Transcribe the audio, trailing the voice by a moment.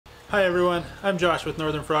Hi everyone, I'm Josh with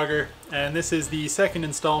Northern Frogger, and this is the second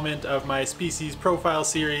installment of my species profile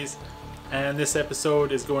series, and this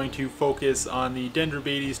episode is going to focus on the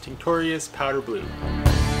Dendrobates tinctorius powder blue.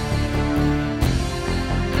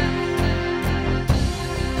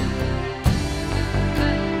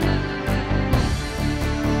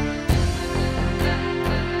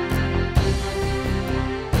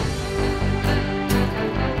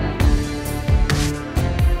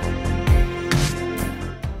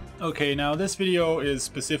 Okay, now this video is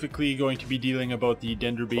specifically going to be dealing about the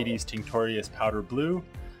Dendrobates tinctorius powder blue,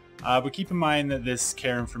 but keep in mind that this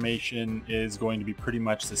care information is going to be pretty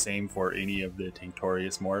much the same for any of the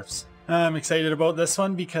tinctorius morphs. I'm excited about this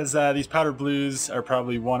one because these powder blues are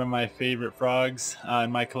probably one of my favorite frogs,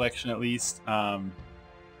 in my collection at least.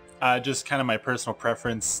 Just kind of my personal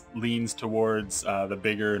preference leans towards the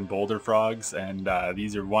bigger and bolder frogs, and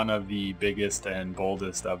these are one of the biggest and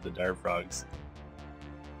boldest of the dart frogs.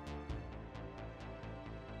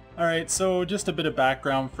 Alright, so just a bit of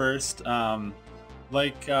background first.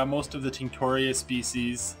 Like most of the tinctorius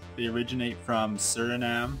species, they originate from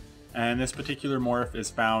Suriname, and this particular morph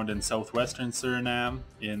is found in southwestern Suriname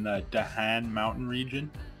in the Dahan mountain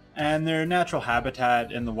region. And their natural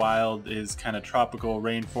habitat in the wild is kind of tropical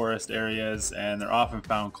rainforest areas, and they're often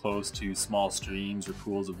found close to small streams or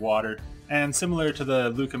pools of water. And similar to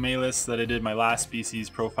the Leucomelis that I did my last species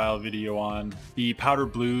profile video on, the powder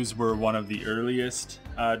blues were one of the earliest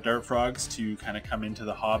dart frogs to kind of come into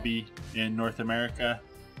the hobby in North America.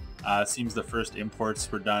 It seems the first imports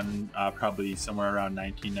were done probably somewhere around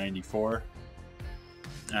 1994,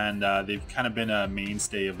 and they've kind of been a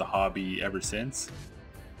mainstay of the hobby ever since.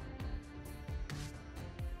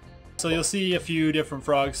 So you'll see a few different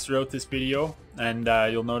frogs throughout this video, and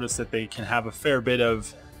you'll notice that they can have a fair bit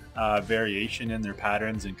of variation in their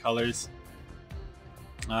patterns and colors.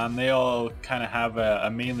 They all kind of have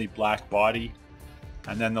a mainly black body,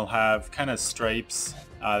 and then they'll have kind of stripes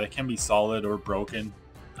that can be solid or broken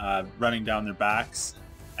running down their backs,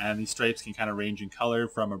 and these stripes can kind of range in color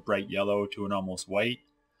from a bright yellow to an almost white.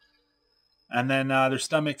 And then their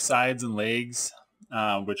stomach, sides, and legs,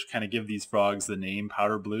 which kind of give these frogs the name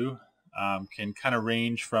powder blue, can kind of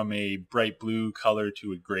range from a bright blue color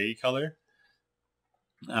to a gray color.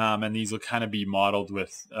 And these will kind of be modeled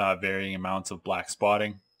with varying amounts of black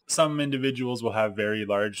spotting. Some individuals will have very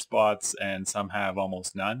large spots, and some have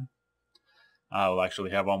almost none. Will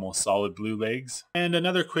actually have almost solid blue legs. And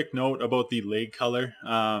another quick note about the leg color.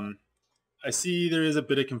 I see there is a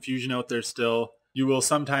bit of confusion out there still. You will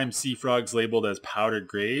sometimes see frogs labeled as powdered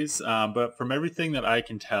grays, but from everything that I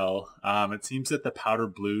can tell, it seems that the powder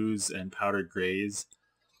blues and powdered grays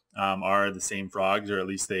are the same frogs, or at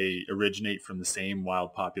least they originate from the same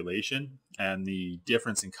wild population, and the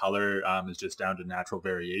difference in color is just down to natural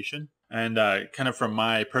variation. And kind of from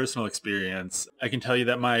my personal experience, I can tell you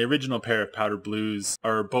that my original pair of powder blues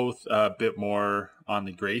are both a bit more on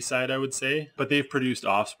the gray side, I would say, but they've produced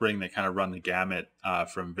offspring that kind of run the gamut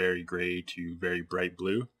from very gray to very bright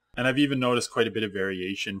blue. And I've even noticed quite a bit of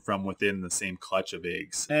variation from within the same clutch of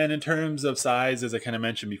eggs. And in terms of size, as I kind of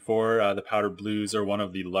mentioned before, the powder blues are one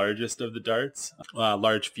of the largest of the darts.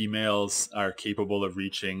 Large females are capable of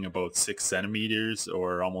reaching about 6 centimeters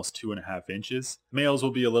or almost 2.5 inches. Males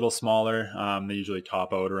will be a little smaller. They usually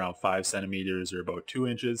top out around 5 centimeters or about 2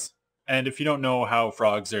 inches. And if you don't know how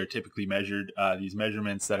frogs are typically measured, these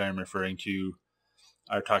measurements that I'm referring to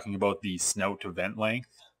are talking about the snout to vent length,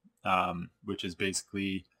 which is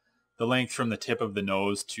basically the length from the tip of the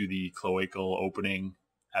nose to the cloacal opening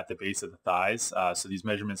at the base of the thighs. So these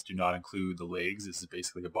measurements do not include the legs. This is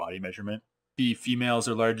basically a body measurement. The females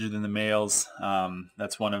are larger than the males.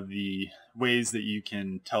 That's one of the ways that you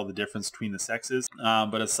can tell the difference between the sexes.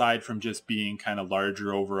 But aside from just being kind of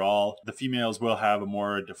larger overall, the females will have a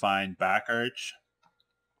more defined back arch,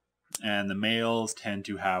 and the males tend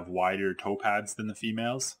to have wider toe pads than the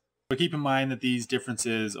females. But keep in mind that these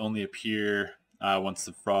differences only appear once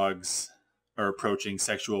the frogs are approaching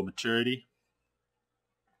sexual maturity.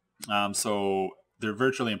 So they're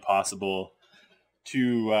virtually impossible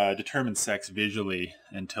to determine sex visually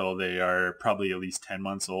until they are probably at least 10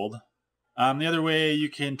 months old. The other way you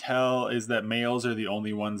can tell is that males are the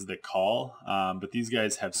only ones that call, but these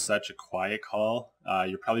guys have such a quiet call.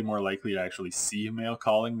 You're probably more likely to actually see a male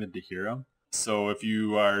calling than to hear them. So if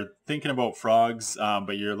you are thinking about frogs,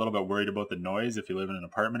 but you're a little bit worried about the noise, if you live in an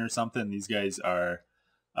apartment or something, these guys are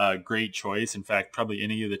a great choice. In fact, probably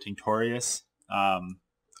any of the tinctorius are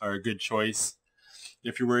a good choice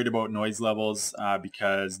if you're worried about noise levels,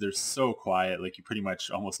 because they're so quiet. Like, you pretty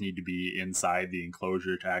much almost need to be inside the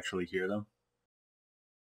enclosure to actually hear them.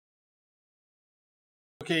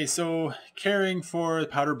 Okay, so caring for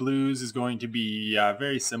powder blues is going to be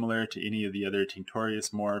very similar to any of the other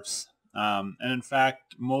tinctorius morphs. And in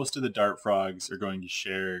fact, most of the dart frogs are going to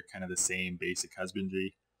share kind of the same basic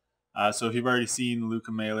husbandry. So if you've already seen the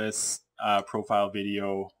Leucomelis profile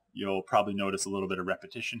video, you'll probably notice a little bit of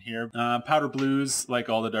repetition here. Powder blues, like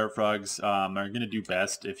all the dart frogs, are going to do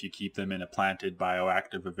best if you keep them in a planted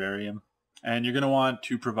bioactive vivarium. And you're going to want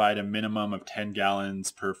to provide a minimum of 10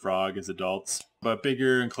 gallons per frog as adults. But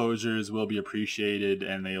bigger enclosures will be appreciated,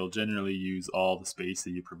 and they'll generally use all the space that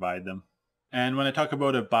you provide them. And when I talk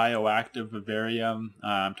about a bioactive vivarium,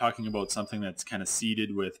 I'm talking about something that's kind of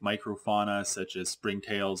seeded with microfauna such as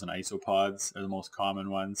springtails and isopods are the most common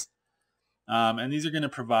ones. And these are going to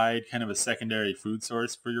provide kind of a secondary food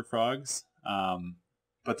source for your frogs.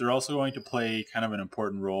 But they're also going to play kind of an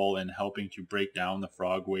important role in helping to break down the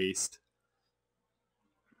frog waste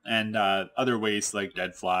and other waste like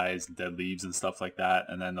dead flies and dead leaves and stuff like that.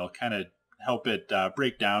 And then they'll kind of help it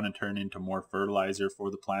break down and turn into more fertilizer for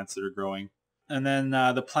the plants that are growing. And then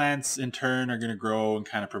the plants in turn are going to grow and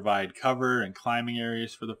kind of provide cover and climbing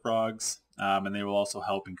areas for the frogs. And they will also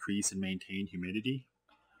help increase and maintain humidity.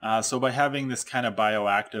 So by having this kind of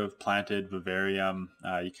bioactive planted vivarium,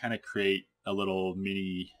 you kind of create a little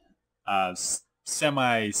mini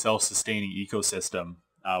semi-self-sustaining ecosystem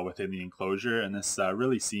within the enclosure, and this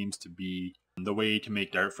really seems to be the way to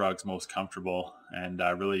make dart frogs most comfortable and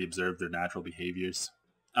really observe their natural behaviors.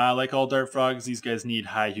 Like all dart frogs, these guys need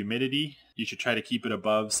high humidity. You should try to keep it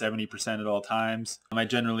above 70% at all times. I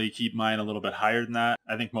generally keep mine a little bit higher than that.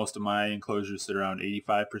 I think most of my enclosures sit around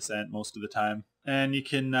 85% most of the time. And you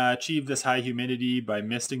can achieve this high humidity by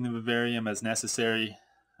misting the vivarium as necessary.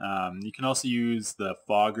 You can also use the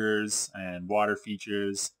foggers and water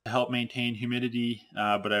features to help maintain humidity,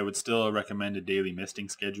 but I would still recommend a daily misting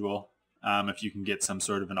schedule. If you can get some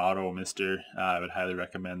sort of an auto mister, I would highly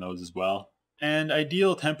recommend those as well. And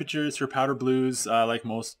ideal temperatures for powder blues, like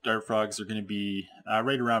most dart frogs, are going to be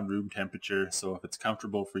right around room temperature. So if it's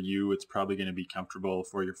comfortable for you, it's probably going to be comfortable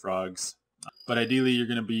for your frogs. But ideally, you're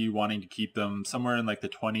going to be wanting to keep them somewhere in like the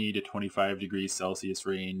 20 to 25 degrees Celsius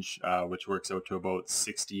range, which works out to about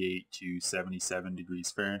 68 to 77 degrees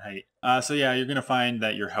Fahrenheit. So yeah, you're going to find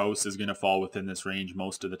that your house is going to fall within this range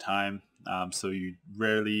most of the time. So you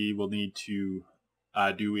rarely will need to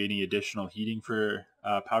do any additional heating for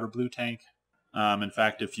a powder blue tank. In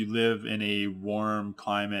fact, if you live in a warm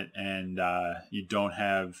climate and you don't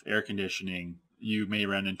have air conditioning, you may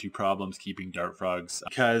run into problems keeping dart frogs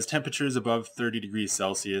because temperatures above 30 degrees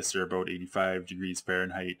Celsius or about 85 degrees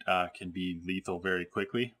Fahrenheit can be lethal very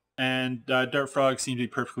quickly. And dart frogs seem to be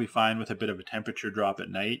perfectly fine with a bit of a temperature drop at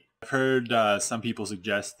night. I've heard some people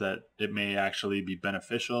suggest that it may actually be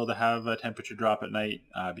beneficial to have a temperature drop at night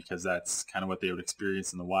because that's kind of what they would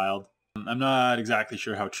experience in the wild. I'm not exactly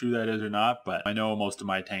sure how true that is or not, but I know most of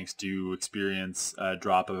my tanks do experience a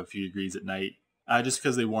drop of a few degrees at night just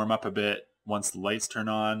because they warm up a bit once the lights turn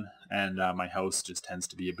on, and my house just tends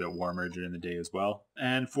to be a bit warmer during the day as well.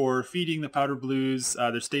 And for feeding the powder blues,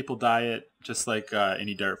 their staple diet, just like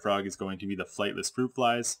any dart frog, is going to be the flightless fruit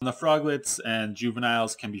flies. And the froglets and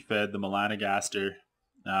juveniles can be fed the melanogaster.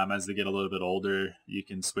 As they get a little bit older, you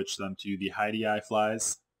can switch them to the Hydei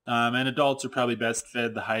flies. And adults are probably best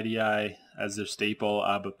fed the Hydei as their staple,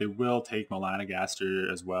 but they will take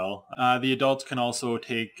melanogaster as well. The adults can also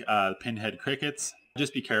take pinhead crickets.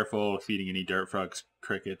 Just be careful with feeding any dart frogs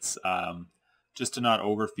crickets, just to not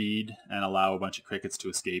overfeed and allow a bunch of crickets to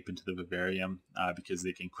escape into the vivarium because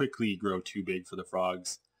they can quickly grow too big for the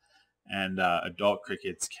frogs. And adult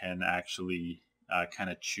crickets can actually kind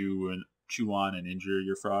of chew on and injure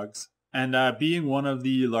your frogs. And being one of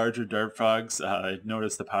the larger dart frogs, I've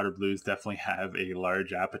noticed the powder blues definitely have a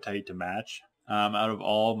large appetite to match. Out of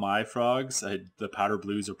all my frogs, the powder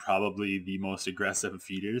blues are probably the most aggressive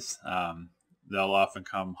feeders. They'll often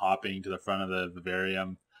come hopping to the front of the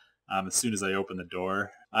vivarium as soon as I open the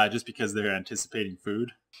door, just because they're anticipating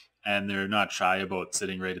food. And they're not shy about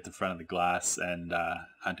sitting right at the front of the glass and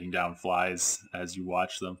hunting down flies as you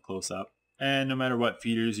watch them close up. And no matter what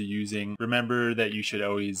feeders you're using, remember that you should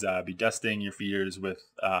always be dusting your feeders with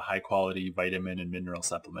high quality vitamin and mineral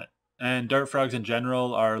supplement. And dart frogs in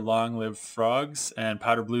general are long-lived frogs, and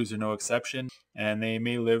powder blues are no exception, and they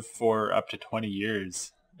may live for up to 20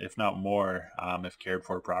 years, if not more, if cared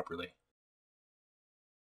for properly.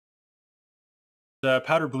 The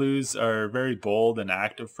powder blues are very bold and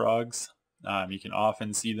active frogs. You can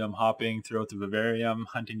often see them hopping throughout the vivarium,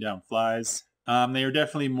 hunting down flies. They are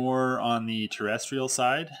definitely more on the terrestrial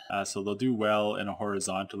side, so they'll do well in a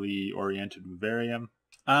horizontally oriented vivarium.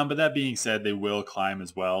 But that being said, they will climb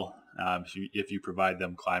as well. If you provide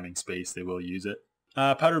them climbing space, they will use it.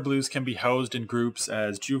 Powder blues can be housed in groups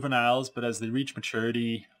as juveniles, but as they reach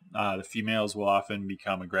maturity, the females will often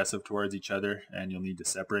become aggressive towards each other and you'll need to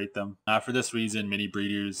separate them. For this reason, many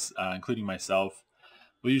breeders, including myself,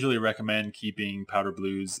 will usually recommend keeping powder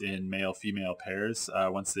blues in male-female pairs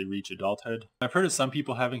once they reach adulthood. I've heard of some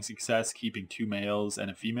people having success keeping 2 males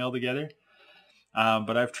and a female together,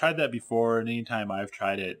 but I've tried that before, and anytime I've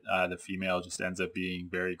tried it, the female just ends up being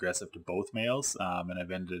very aggressive to both males, and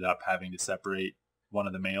I've ended up having to separate one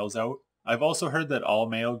of the males out. I've also heard that all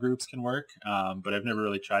male groups can work, but I've never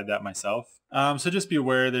really tried that myself. So just be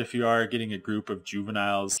aware that if you are getting a group of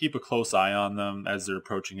juveniles, keep a close eye on them as they're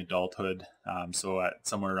approaching adulthood. So at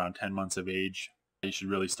somewhere around 10 months of age, you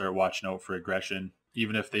should really start watching out for aggression.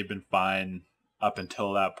 Even if they've been fine up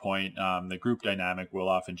until that point, the group dynamic will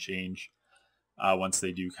often change once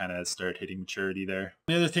they do kind of start hitting maturity there.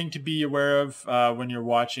 The other thing to be aware of when you're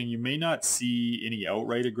watching, you may not see any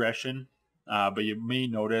outright aggression. But you may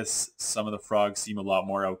notice some of the frogs seem a lot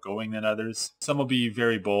more outgoing than others. Some will be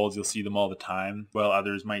very bold, you'll see them all the time, while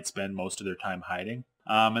others might spend most of their time hiding.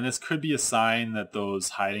 And this could be a sign that those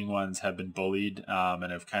hiding ones have been bullied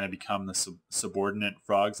and have kind of become the subordinate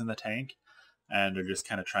frogs in the tank, and are just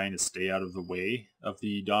kind of trying to stay out of the way of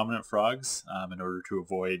the dominant frogs in order to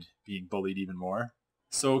avoid being bullied even more.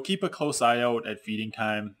 So keep a close eye out at feeding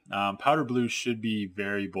time. Powder blues should be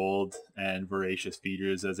very bold and voracious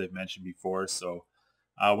feeders, as I've mentioned before. So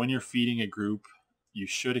when you're feeding a group, you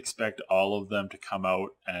should expect all of them to come out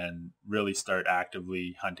and really start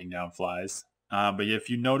actively hunting down flies. But if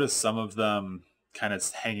you notice some of them kind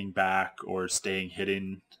of hanging back or staying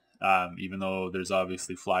hidden, even though there's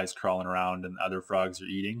obviously flies crawling around and other frogs are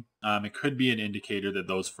eating, it could be an indicator that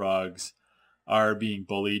those frogs are being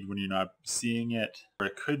bullied when you're not seeing it, or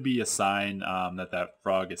it could be a sign that that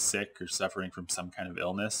frog is sick or suffering from some kind of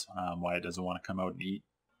illness, why it doesn't want to come out and eat.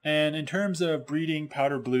 And in terms of breeding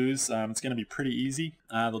powder blues, it's going to be pretty easy.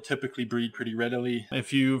 They'll typically breed pretty readily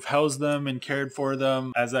if you've housed them and cared for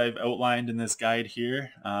them, as I've outlined in this guide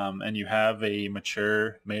here, and you have a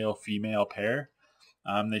mature male-female pair.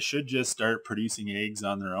 They should just start producing eggs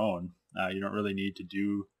on their own. You don't really need to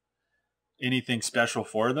do anything special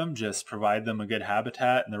for them. Just provide them a good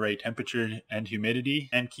habitat and the right temperature and humidity,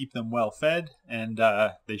 and keep them well fed, and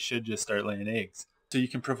they should just start laying eggs. So you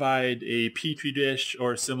can provide a petri dish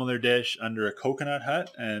or similar dish under a coconut hut,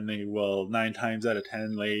 and they will 9 times out of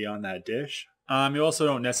 10 lay on that dish. You also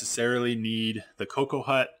don't necessarily need the cocoa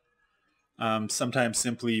hut. Sometimes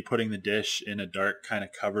simply putting the dish in a dark kind of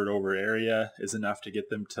covered over area is enough to get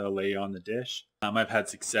them to lay on the dish. I've had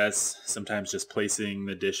success sometimes just placing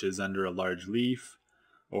the dishes under a large leaf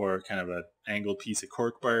or kind of an angled piece of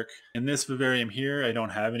cork bark. In this vivarium here, I don't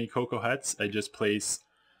have any cocoa huts. I just place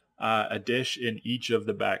a dish in each of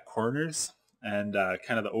the back corners, and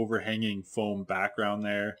kind of the overhanging foam background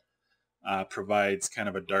there provides kind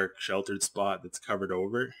of a dark sheltered spot that's covered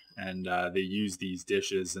over, and they use these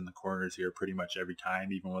dishes in the corners here pretty much every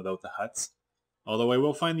time, even without the huts. Although I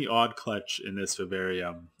will find the odd clutch in this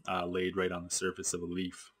vivarium laid right on the surface of a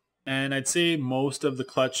leaf. And I'd say most of the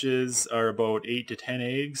clutches are about 8 to 10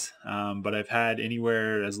 eggs, but I've had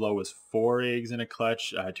anywhere as low as 4 eggs in a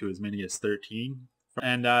clutch to as many as 13.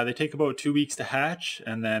 And they take about 2 weeks to hatch,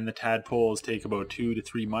 and then the tadpoles take about 2 to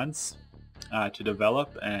 3 months to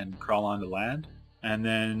develop and crawl onto land. And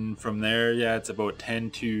then from there, yeah, it's about 10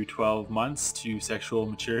 to 12 months to sexual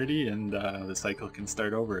maturity, and the cycle can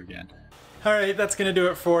start over again. Alright, that's going to do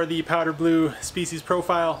it for the powder blue species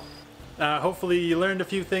profile. Hopefully you learned a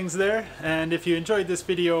few things there, and if you enjoyed this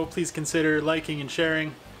video, please consider liking and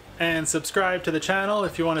sharing, and subscribe to the channel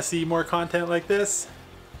if you want to see more content like this.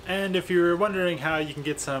 And if you're wondering how you can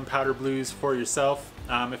get some powder blues for yourself,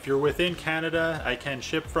 if you're within Canada, I can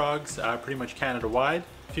ship frogs pretty much Canada-wide.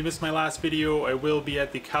 If you missed my last video, I will be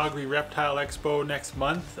at the Calgary Reptile Expo next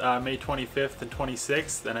month, May 25th and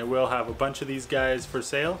 26th, and I will have a bunch of these guys for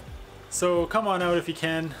sale. So come on out if you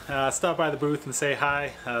can, stop by the booth and say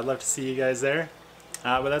hi. I'd love to see you guys there.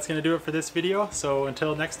 But that's going to do it for this video, so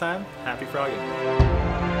until next time, happy frogging.